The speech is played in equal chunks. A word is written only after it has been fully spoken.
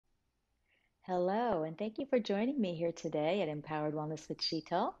Hello, and thank you for joining me here today at Empowered Wellness with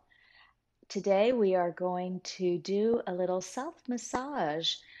Sheetal. Today we are going to do a little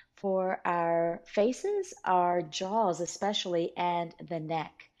self-massage for our faces, our jaws especially, and the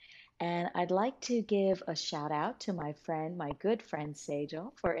neck. And I'd like to give a shout out to my friend, my good friend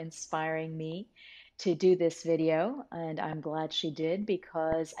Sejal, for inspiring me to do this video. And I'm glad she did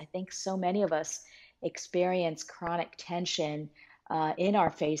because I think so many of us experience chronic tension in our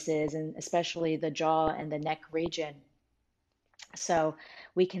faces, and especially the jaw and the neck region. So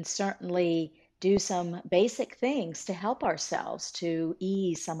we can certainly do some basic things to help ourselves to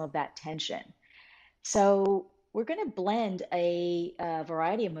ease some of that tension. So we're going to blend a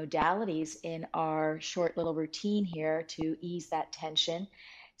variety of modalities in our short little routine here to ease that tension.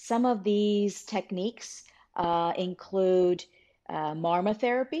 Some of these techniques include marma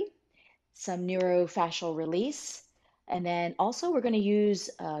therapy, some neurofascial release, and then also we're going to use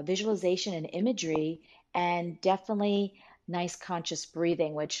visualization and imagery, and definitely nice conscious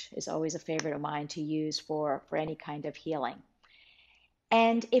breathing, which is always a favorite of mine to use for any kind of healing.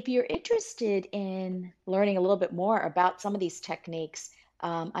 And if you're interested in learning a little bit more about some of these techniques,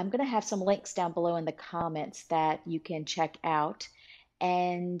 I'm going to have some links down below in the comments that you can check out.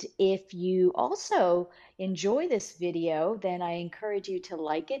 And if you also enjoy this video, then I encourage you to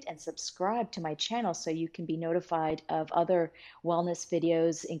like it and subscribe to my channel so you can be notified of other wellness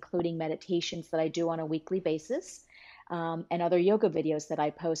videos, including meditations that I do on a weekly basis, and other yoga videos that I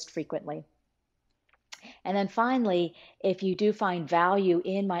post frequently. And then finally, if you do find value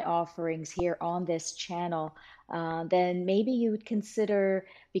in my offerings here on this channel, then maybe you would consider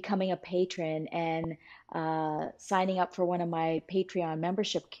becoming a patron and signing up for one of my Patreon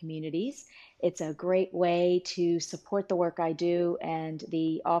membership communities. It's a great way to support the work I do and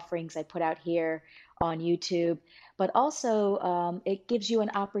the offerings I put out here on YouTube, but also it gives you an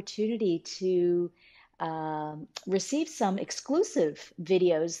opportunity to receive some exclusive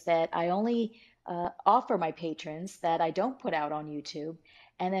videos that I only offer my patrons that I don't put out on YouTube,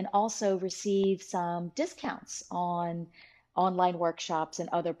 and then also receive some discounts on online workshops and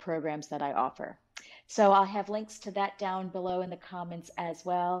other programs that I offer. So I'll have links to that down below in the comments as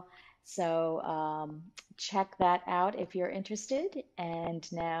well. So check that out if you're interested.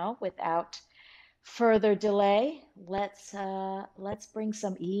 And now, without further delay, let's bring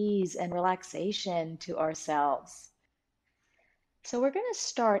some ease and relaxation to ourselves. So we're going to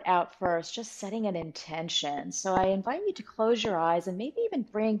start out first just setting an intention. So I invite you to close your eyes and maybe even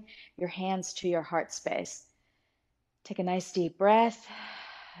bring your hands to your heart space. Take a nice deep breath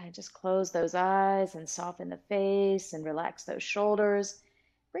and just close those eyes and soften the face and relax those shoulders.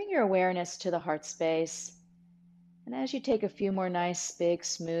 Bring your awareness to the heart space. And as you take a few more nice, big,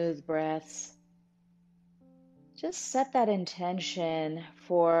 smooth breaths, just set that intention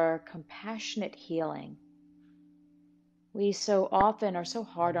for compassionate healing. We so often are so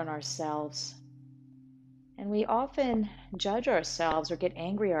hard on ourselves, and we often judge ourselves or get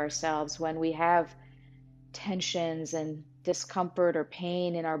angry at ourselves when we have tensions and discomfort or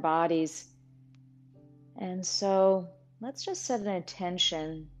pain in our bodies. And so let's just set an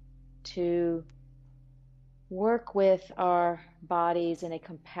intention to work with our bodies in a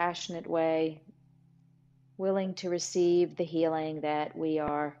compassionate way, willing to receive the healing that we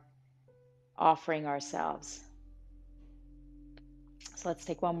are offering ourselves. So let's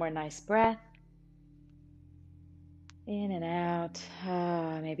take one more nice breath. In and out.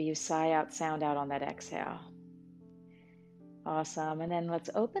 Maybe you sigh out, sound out on that exhale. Awesome. And then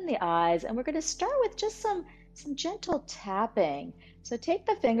let's open the eyes, and we're going to start with just some gentle tapping. So take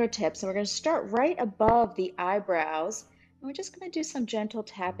the fingertips and we're going to start right above the eyebrows. And we're just going to do some gentle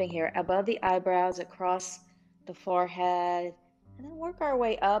tapping here above the eyebrows, across the forehead, and then work our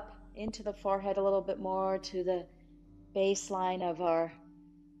way up into the forehead a little bit more to the baseline of our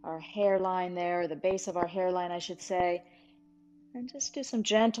hairline there, or the base of our hairline, I should say. And just do some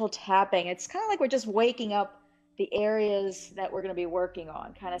gentle tapping. It's kind of like we're just waking up the areas that we're going to be working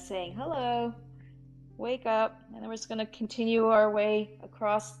on, kind of saying, hello, wake up. And then we're just going to continue our way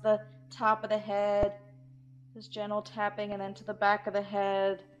across the top of the head, just gentle tapping, and then to the back of the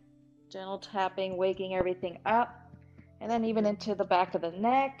head, gentle tapping, waking everything up, and then even into the back of the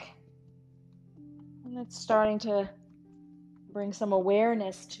neck. And it's starting to bring some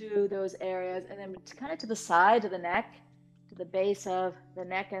awareness to those areas, and then kind of to the side of the neck, to the base of the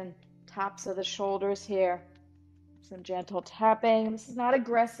neck and tops of the shoulders here. Some gentle tapping. This is not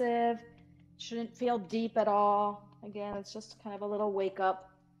aggressive. Shouldn't feel deep at all. Again, it's just kind of a little wake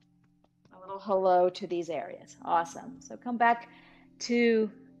up, a little hello to these areas. Awesome. So come back to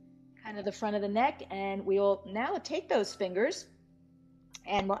kind of the front of the neck, and we will now take those fingers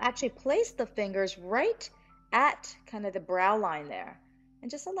And we'll actually place the fingers right at kind of the brow line there. And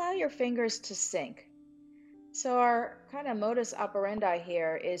just allow your fingers to sink. So our kind of modus operandi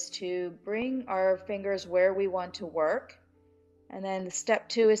here is to bring our fingers where we want to work. And then step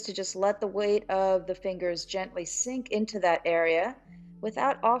 2 is to just let the weight of the fingers gently sink into that area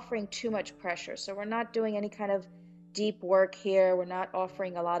without offering too much pressure. So we're not doing any kind of deep work here. We're not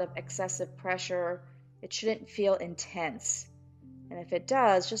offering a lot of excessive pressure. It shouldn't feel intense. And if it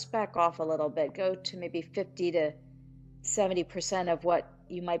does, just back off a little bit. Go to maybe 50 to 70% of what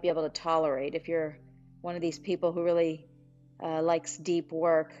you might be able to tolerate. If you're one of these people who really likes deep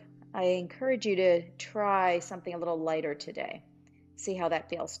work, I encourage you to try something a little lighter today. See how that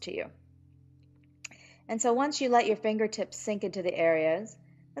feels to you. And so once you let your fingertips sink into the areas,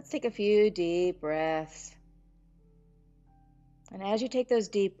 let's take a few deep breaths. And as you take those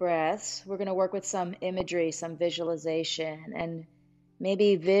deep breaths, we're going to work with some imagery, some visualization, and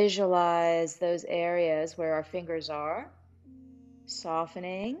maybe visualize those areas where our fingers are,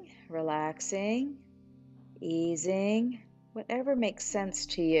 softening, relaxing, easing, whatever makes sense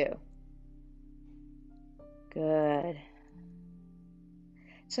to you. Good.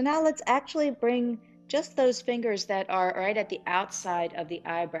 So now let's actually bring just those fingers that are right at the outside of the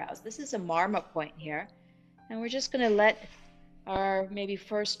eyebrows. This is a marma point here. And we're just going to let our maybe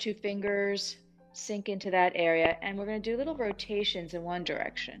first 2 fingers sink into that area. And we're going to do little rotations in one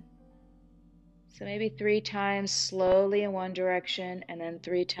direction. So maybe 3 times slowly in one direction, and then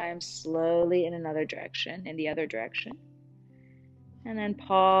 3 times slowly in another direction, in the other direction. And then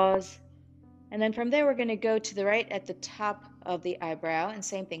pause. And then from there, we're going to go to the right at the top of the eyebrow. And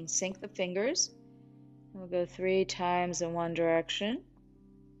same thing, sink the fingers. We'll go 3 times in one direction.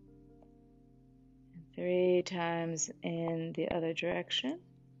 3 times in the other direction.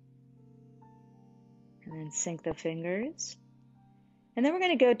 And then sink the fingers. And then we're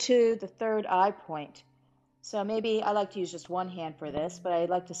going to go to the third eye point. So maybe I like to use just one hand for this, but I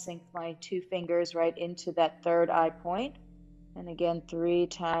like to sink my 2 fingers right into that third eye point. And again, 3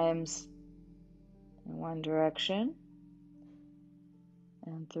 times in one direction.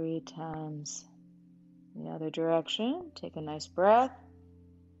 And 3 times in the other direction. Take a nice breath.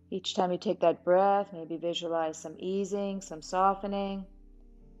 Each time you take that breath, maybe visualize some easing, some softening.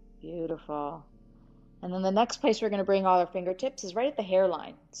 Beautiful. And then the next place we're going to bring all our fingertips is right at the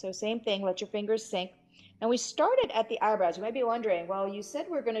hairline. So same thing, let your fingers sink. And we started at the eyebrows. You might be wondering, well, you said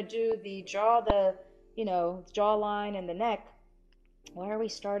we're going to do the jaw, the jawline and the neck. Why are we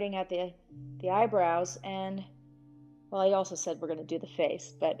starting at the eyebrows? And well, I also said we're going to do the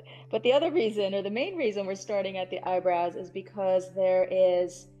face, but the other reason, or the main reason we're starting at the eyebrows, is because there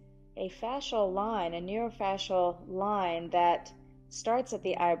is a fascial line, a neurofascial line that starts at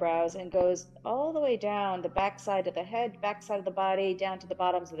the eyebrows and goes all the way down the backside of the head, backside of the body, down to the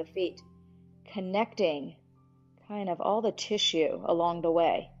bottoms of the feet, connecting kind of all the tissue along the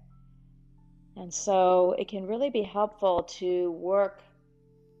way. And so it can really be helpful to work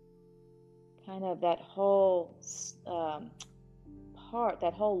kind of that whole part,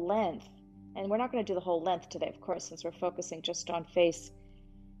 that whole length. And we're not going to do the whole length today, of course, since we're focusing just on face,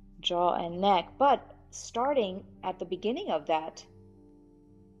 jaw, and neck. But starting at the beginning of that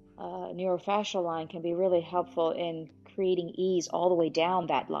neurofascial line can be really helpful in creating ease all the way down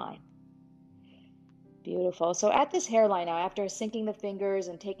that line. Beautiful. So at this hairline now, after sinking the fingers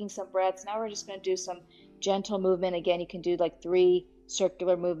and taking some breaths, now we're just going to do some gentle movement. Again, you can do like 3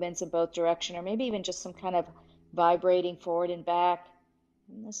 circular movements in both directions, or maybe even just some kind of vibrating forward and back.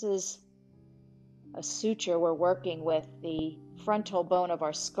 And this is a suture. We're working with the frontal bone of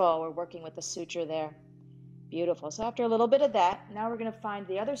our skull. We're working with the suture there. Beautiful. So after a little bit of that, now we're going to find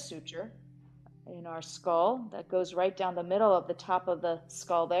the other suture in our skull that goes right down the middle of the top of the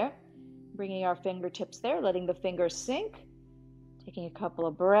skull there. Bringing our fingertips there, letting the fingers sink, taking a couple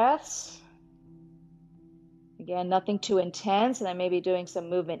of breaths. Again, nothing too intense, and then maybe doing some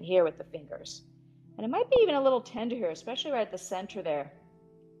movement here with the fingers. And it might be even a little tender here, especially right at the center there.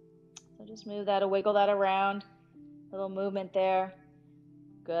 So just move that, wiggle that around, a little movement there.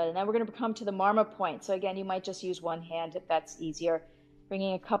 Good. And then we're going to come to the marma point. So again, you might just use one hand if that's easier.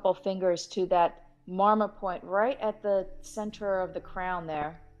 Bringing a couple fingers to that marma point right at the center of the crown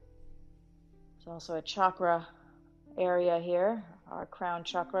there. It's also a chakra area here, our crown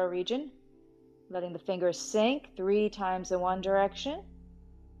chakra region. Letting the fingers sink 3 times in one direction.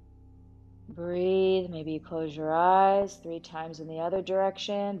 Breathe, maybe you close your eyes 3 times in the other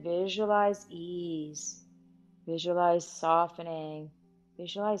direction. Visualize ease, visualize softening,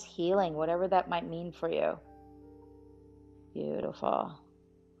 visualize healing, whatever that might mean for you. Beautiful.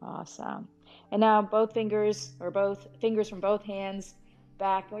 Awesome. And now both fingers from both hands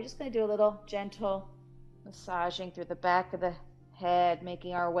back. And we're just going to do a little gentle massaging through the back of the head,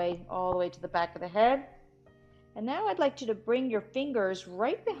 making our way all the way to the back of the head. And now I'd like you to bring your fingers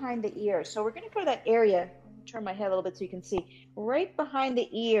right behind the ear. So we're going to go to that area. Turn my head a little bit so you can see. Right behind the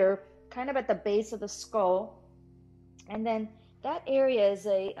ear, kind of at the base of the skull. And then that area is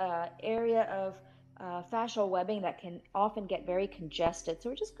a area of fascial webbing that can often get very congested. So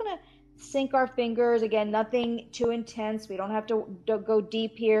we're just going to sink our fingers. Again, nothing too intense. We don't have to go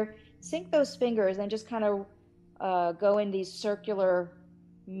deep here. Sink those fingers and just kind of go in these circular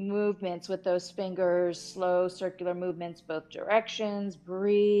movements with those fingers, slow circular movements, both directions.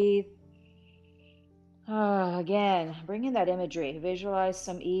 Breathe. Again, bring in that imagery. Visualize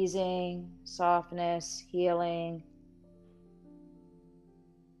some easing, softness, healing.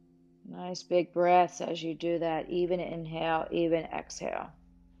 Nice big breaths as you do that. Even inhale, even exhale.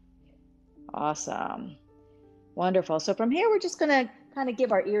 Awesome. Wonderful. So from here, we're just going to kind of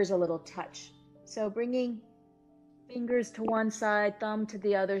give our ears a little touch. So bringing fingers to one side, thumbs to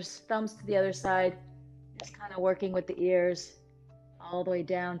the other side, just kind of working with the ears all the way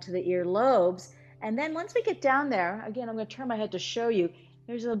down to the ear lobes. And then once we get down there, again, I'm going to turn my head to show you,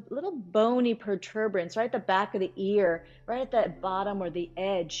 there's a little bony protuberance right at the back of the ear, right at that bottom or the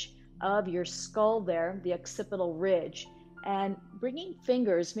edge of your skull there, the occipital ridge. And bringing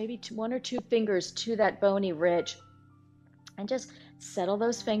fingers, maybe one or two fingers to that bony ridge, and just settle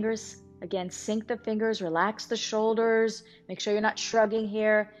those fingers. Again, sink the fingers, relax the shoulders. Make sure you're not shrugging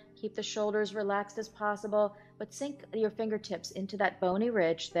here. Keep the shoulders relaxed as possible, but sink your fingertips into that bony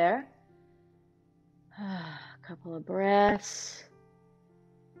ridge there. A couple of breaths.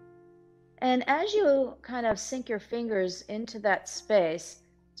 And as you kind of sink your fingers into that space,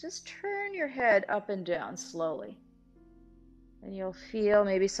 just turn your head up and down slowly. And you'll feel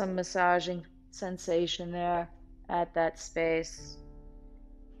maybe some massaging sensation there at that space.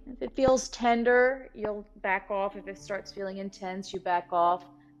 If it feels tender, you'll back off. If it starts feeling intense, you back off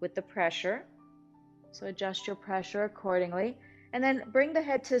with the pressure. So adjust your pressure accordingly. And then bring the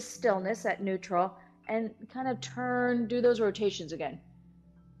head to stillness at neutral and kind of do those rotations again.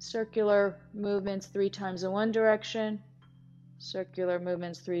 Circular movements 3 times in one direction, circular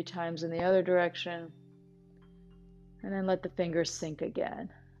movements 3 times in the other direction. And then let the fingers sink again.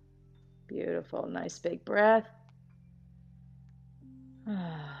 Beautiful, nice big breath.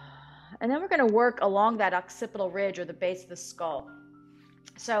 And then we're going to work along that occipital ridge or the base of the skull.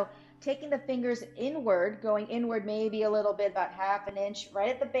 So taking the fingers inward, going inward maybe a little bit, about half an inch, right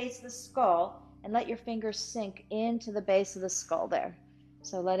at the base of the skull, and let your fingers sink into the base of the skull there.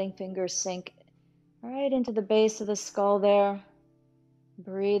 So letting fingers sink right into the base of the skull there,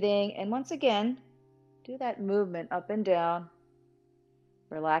 breathing, and once again, do that movement up and down.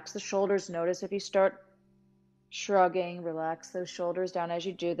 Relax the shoulders. Notice if you start shrugging, relax those shoulders down as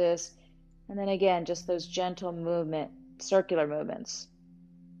you do this. And then again, just those gentle circular movements.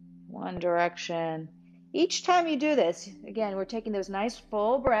 One direction. Each time you do this, again, we're taking those nice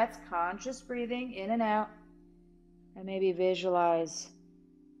full breaths, conscious breathing in and out, and maybe visualize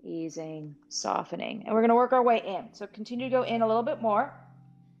easing, softening. And we're going to work our way in. So continue to go in a little bit more.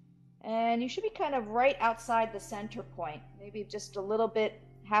 And you should be kind of right outside the center point, maybe just a little bit,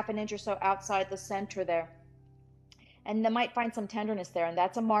 half an inch or so outside the center there. And you might find some tenderness there, and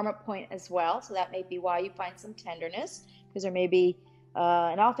that's a marma point as well. So that may be why you find some tenderness, because there may be,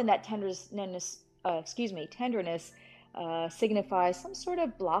 and often that tenderness signifies some sort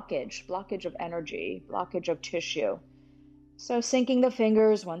of blockage of energy, blockage of tissue. So sinking the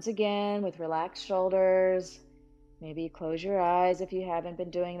fingers once again with relaxed shoulders. Maybe close your eyes if you haven't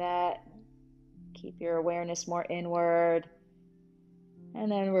been doing that. Keep your awareness more inward.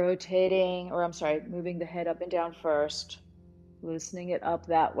 And then moving the head up and down first. Loosening it up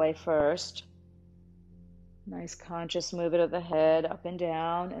that way first. Nice conscious movement of the head up and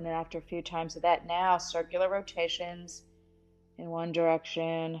down. And then after a few times of that, now circular rotations in one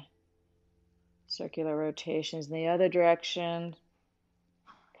direction. Circular rotations in the other direction.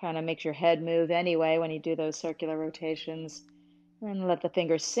 Kind of makes your head move anyway when you do those circular rotations. And let the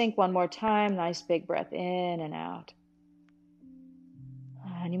fingers sink one more time. Nice big breath in and out.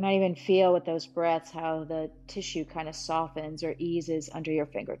 And you might even feel with those breaths how the tissue kind of softens or eases under your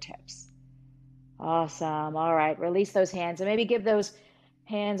fingertips. Awesome. All right, release those hands and maybe give those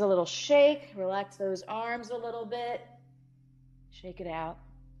hands a little shake. Relax those arms a little bit. Shake it out.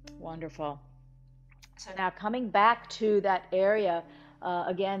 Wonderful. So now coming back to that area,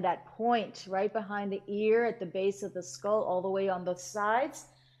 again, that point right behind the ear at the base of the skull, all the way on the sides.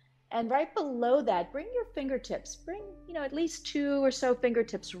 And right below that, bring your fingertips, at least 2 or so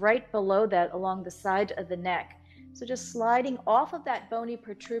fingertips right below that along the side of the neck. So just sliding off of that bony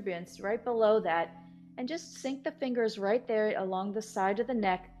protuberance right below that, and just sink the fingers right there along the side of the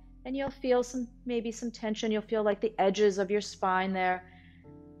neck, and you'll feel maybe some tension. You'll feel like the edges of your spine there.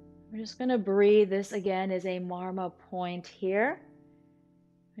 We're just going to breathe. This again is a marma point here.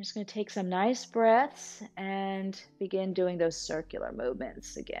 I'm just going to take some nice breaths and begin doing those circular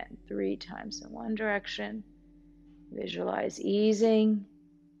movements again, 3 times in one direction. Visualize easing,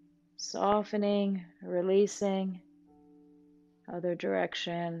 softening, releasing, other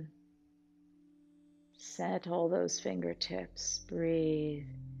direction. Settle those fingertips. Breathe.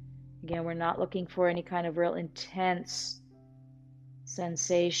 Again, we're not looking for any kind of real intense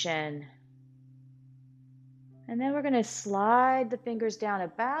sensation. And then we're going to slide the fingers down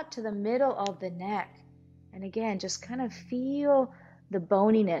about to the middle of the neck. And again, just kind of feel the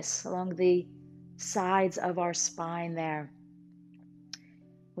boniness along the sides of our spine there.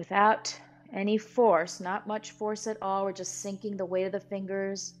 Without any force, not much force at all. We're just sinking the weight of the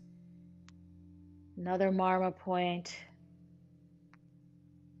fingers. Another marma point.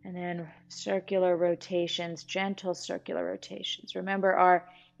 And then circular rotations, gentle circular rotations. Remember our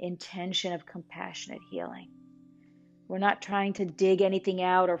intention of compassionate healing. We're not trying to dig anything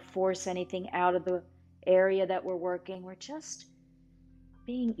out or force anything out of the area that we're working. We're just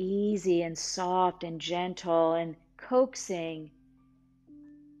being easy and soft and gentle and coaxing,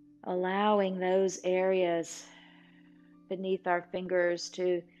 allowing those areas beneath our fingers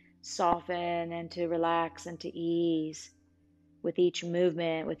to soften and to relax and to ease with each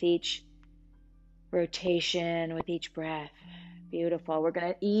movement, with each rotation, with each breath. Beautiful. We're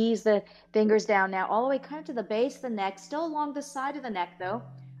going to ease the fingers down now all the way kind of to the base of the neck, still along the side of the neck though,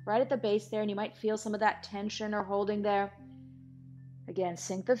 right at the base there, and you might feel some of that tension or holding there. Again,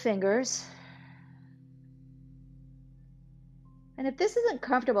 sink the fingers. And if this isn't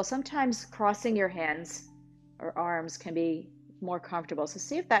comfortable, sometimes crossing your hands or arms can be more comfortable. So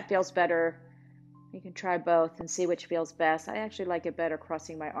see if that feels better. You can try both and see which feels best. I actually like it better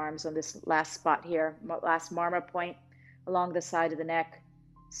crossing my arms on this last spot here, last marma point along the side of the neck,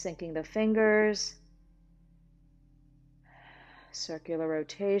 sinking the fingers, circular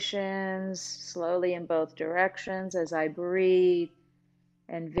rotations, slowly in both directions as I breathe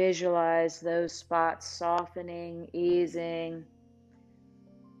and visualize those spots softening, easing.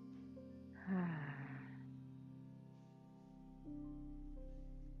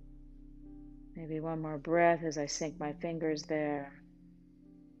 Maybe one more breath as I sink my fingers there.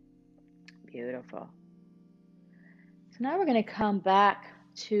 Beautiful. So now we're going to come back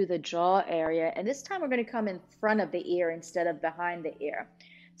to the jaw area, and this time we're going to come in front of the ear instead of behind the ear.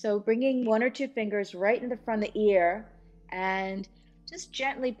 So bringing 1 or 2 fingers right in the front of the ear and just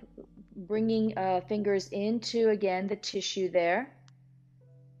gently bringing fingers into, again, the tissue there,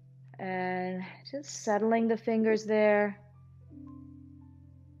 and just settling the fingers there.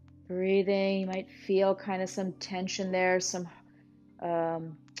 Breathing, you might feel kind of some tension there, some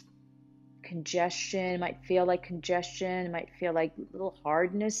congestion. It might feel like congestion. It might feel like a little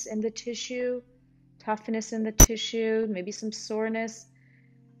hardness in the tissue, toughness in the tissue, maybe some soreness.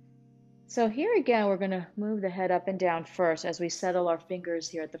 So here again, we're going to move the head up and down first as we settle our fingers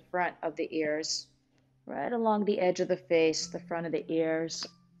here at the front of the ears, right along the edge of the face, the front of the ears.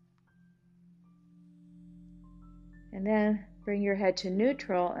 And then bring your head to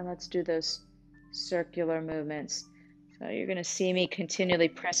neutral, and let's do those circular movements. So you're going to see me continually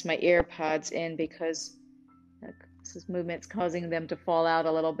press my ear pods in because this movement's causing them to fall out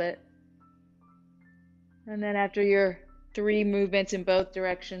a little bit. And then after your 3 movements in both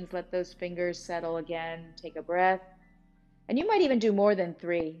directions, let those fingers settle again. Take a breath. And you might even do more than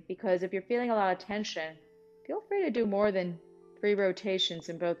 3, because if you're feeling a lot of tension, feel free to do more than 3 rotations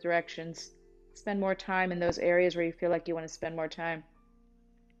in both directions. Spend more time in those areas where you feel like you want to spend more time.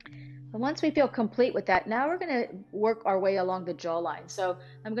 And once we feel complete with that, now we're going to work our way along the jawline. So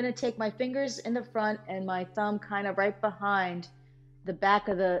I'm going to take my fingers in the front and my thumb kind of right behind the back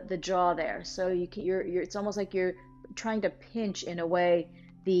of the jaw there. So it's almost like you're trying to pinch, in a way,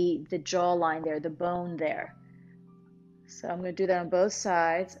 the jawline there, the bone there. So I'm going to do that on both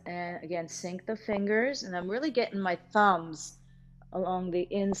sides. And again, sink the fingers. And I'm really getting my thumbs along the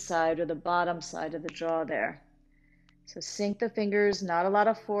inside or the bottom side of the jaw there. So sink the fingers, not a lot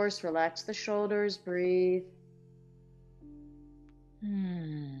of force. Relax the shoulders, breathe.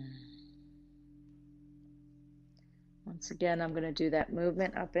 Once again, I'm going to do that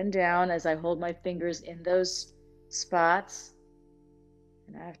movement up and down as I hold my fingers in those spots.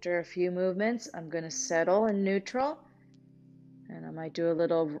 And after a few movements, I'm going to settle in neutral. And I might do a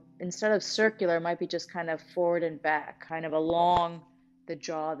little, instead of circular, it might be just kind of forward and back, kind of along the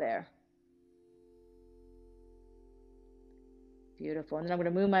jaw there. Beautiful. And then I'm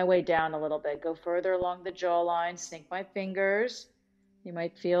going to move my way down a little bit. Go further along the jawline, sink my fingers. You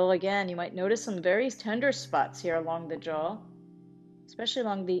might feel, again, you might notice some very tender spots here along the jaw, especially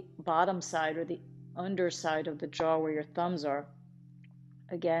along the bottom side or the underside of the jaw where your thumbs are.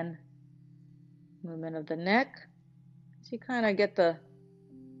 Again, movement of the neck. So you kind of get the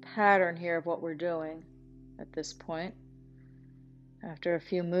pattern here of what we're doing at this point. After a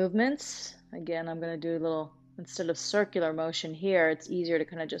few movements, again, I'm going to do a little, instead of circular motion here, it's easier to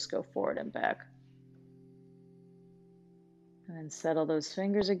kind of just go forward and back. And then settle those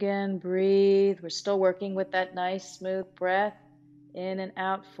fingers again, breathe. We're still working with that nice smooth breath. In and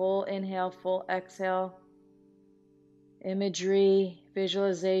out, full inhale, full exhale. Imagery,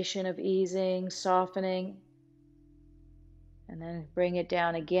 visualization of easing, softening. And then bring it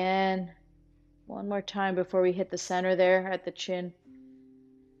down again. One more time before we hit the center there at the chin.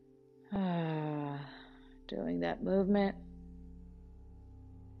 Doing that movement.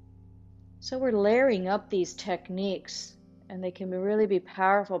 So we're layering up these techniques, and they can really be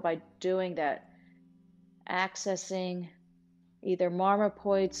powerful by doing that. Accessing either marma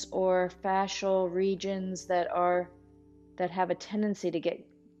points or fascial regions that have a tendency to get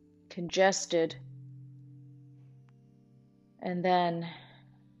congested. And then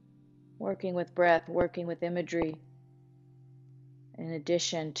working with breath, working with imagery, in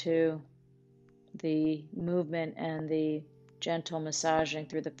addition to the movement and the gentle massaging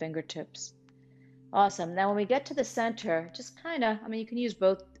through the fingertips. Awesome. Now when we get to the center, just kind of, you can use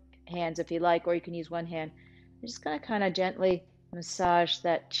both hands if you like, or you can use one hand. You're just going to kind of gently massage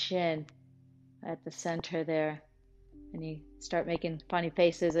that chin at the center there. And you start making funny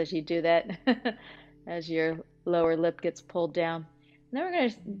faces as you do that, as your lower lip gets pulled down. And then we're going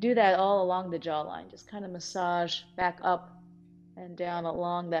to do that all along the jawline. Just kind of massage back up and down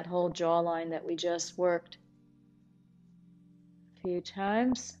along that whole jawline that we just worked a few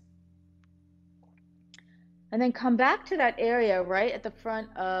times. And then come back to that area right at the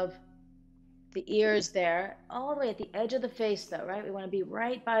front of the ears there, all the way at the edge of the face though, right? We want to be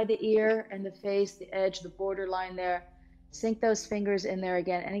right by the ear and the face, the edge, the borderline there. Sink those fingers in there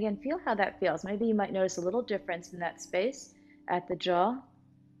again. And again, feel how that feels. Maybe you might notice a little difference in that space at the jaw.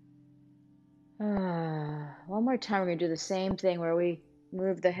 One more time, we're going to do the same thing where we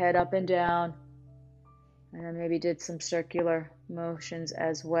move the head up and down. And then maybe did some circular motions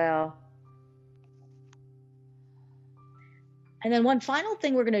as well. And then one final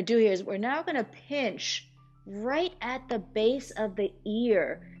thing we're going to do here is we're now going to pinch right at the base of the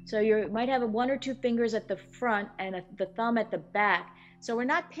ear. So you might have one or two fingers at the front and the thumb at the back. So we're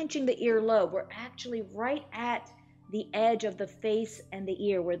not pinching the earlobe. We're actually right at the edge of the face and the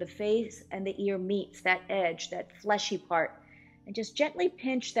ear, where the face and the ear meets, that edge, that fleshy part. And just gently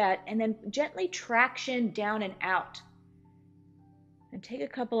pinch that, and then gently traction down and out. And take a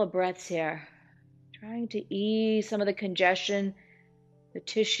couple of breaths here, trying to ease some of the congestion. The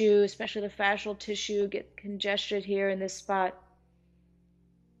tissue, especially the fascial tissue, get congested here in this spot.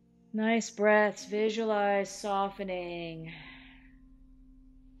 Nice breaths. Visualize softening.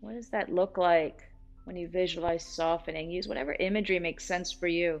 What does that look like when you visualize softening? Use whatever imagery makes sense for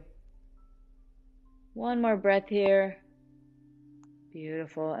you. One more breath here.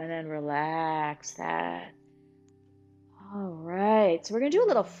 Beautiful. And then relax that. All right. So we're going to do a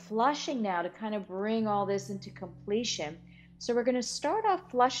little flushing now to kind of bring all this into completion. So we're going to start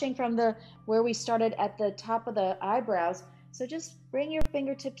off flushing from where we started at the top of the eyebrows. So just bring your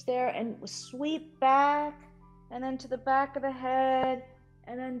fingertips there and sweep back, and then to the back of the head,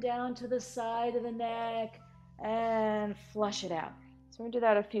 and then down to the side of the neck, and flush it out. So we're going to do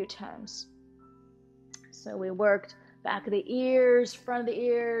that a few times. So we worked back of the ears, front of the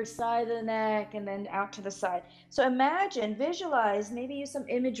ears, side of the neck, and then out to the side. So imagine, visualize, maybe use some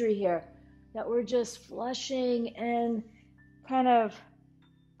imagery here, that we're just flushing and kind of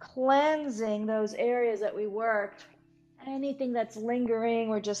cleansing those areas that we worked. Anything that's lingering,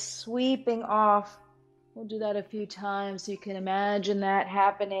 we're just sweeping off. We'll do that a few times so you can imagine that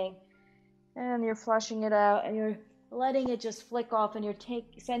happening. And you're flushing it out, and you're letting it just flick off, and you're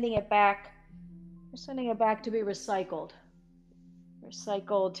sending it back. You're sending it back to be recycled.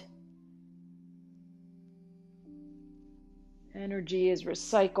 Recycled energy is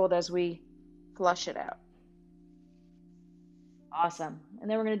recycled as we flush it out. Awesome. And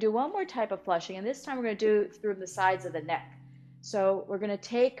then we're going to do one more type of flushing, and this time we're going to do through the sides of the neck. So we're going to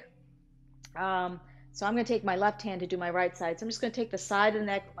take, I'm going to take my left hand to do my right side. So I'm just going to take the side of the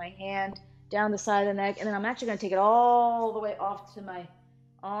neck with my hand down the side of the neck, and then I'm actually going to take it all the way off to my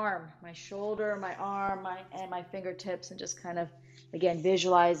arm, my shoulder, my arm, and my fingertips, and just kind of, again,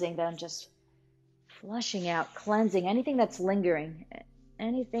 visualizing them just Flushing out, cleansing anything that's lingering,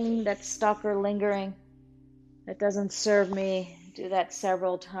 anything that's stuck or lingering that doesn't serve me. Do that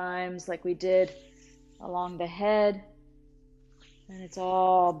several times, like we did along the head, and it's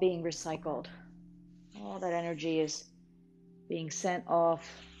all being recycled. All that energy is being sent off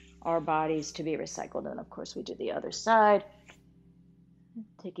our bodies to be recycled. And of course, we do the other side,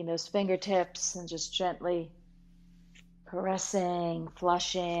 taking those fingertips and just gently caressing,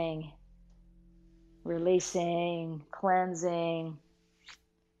 flushing, releasing, cleansing.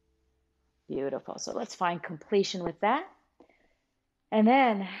 Beautiful. So let's find completion with that. And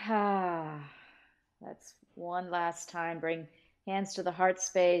then, that's one last time. Bring hands to the heart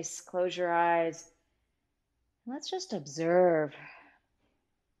space, close your eyes. Let's just observe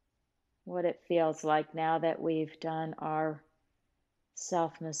what it feels like now that we've done our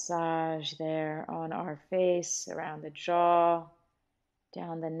self-massage there on our face, around the jaw,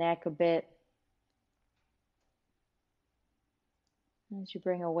 down the neck a bit. As you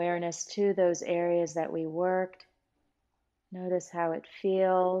bring awareness to those areas that we worked, notice how it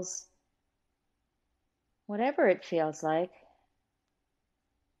feels. Whatever it feels like,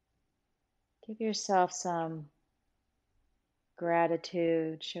 give yourself some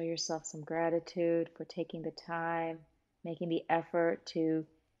gratitude. Show yourself some gratitude for taking the time, making the effort to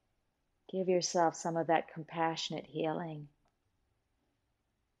give yourself some of that compassionate healing.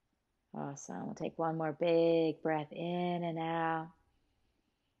 Awesome. We'll take one more big breath in and out.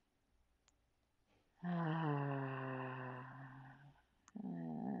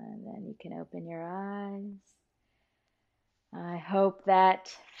 And then you can open your eyes. I hope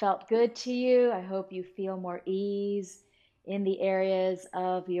that felt good to you. I hope you feel more ease in the areas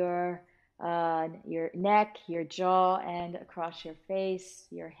of your neck, your jaw, and across your face,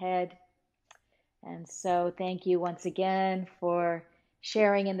 your head. And so thank you once again for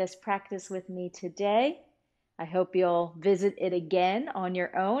sharing in this practice with me today. I hope you'll visit it again on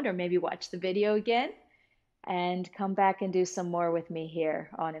your own, or maybe watch the video again and come back and do some more with me here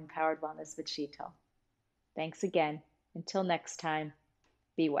on Empowered Wellness with Sheetal. Thanks again. Until next time,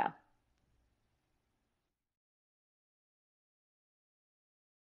 be well.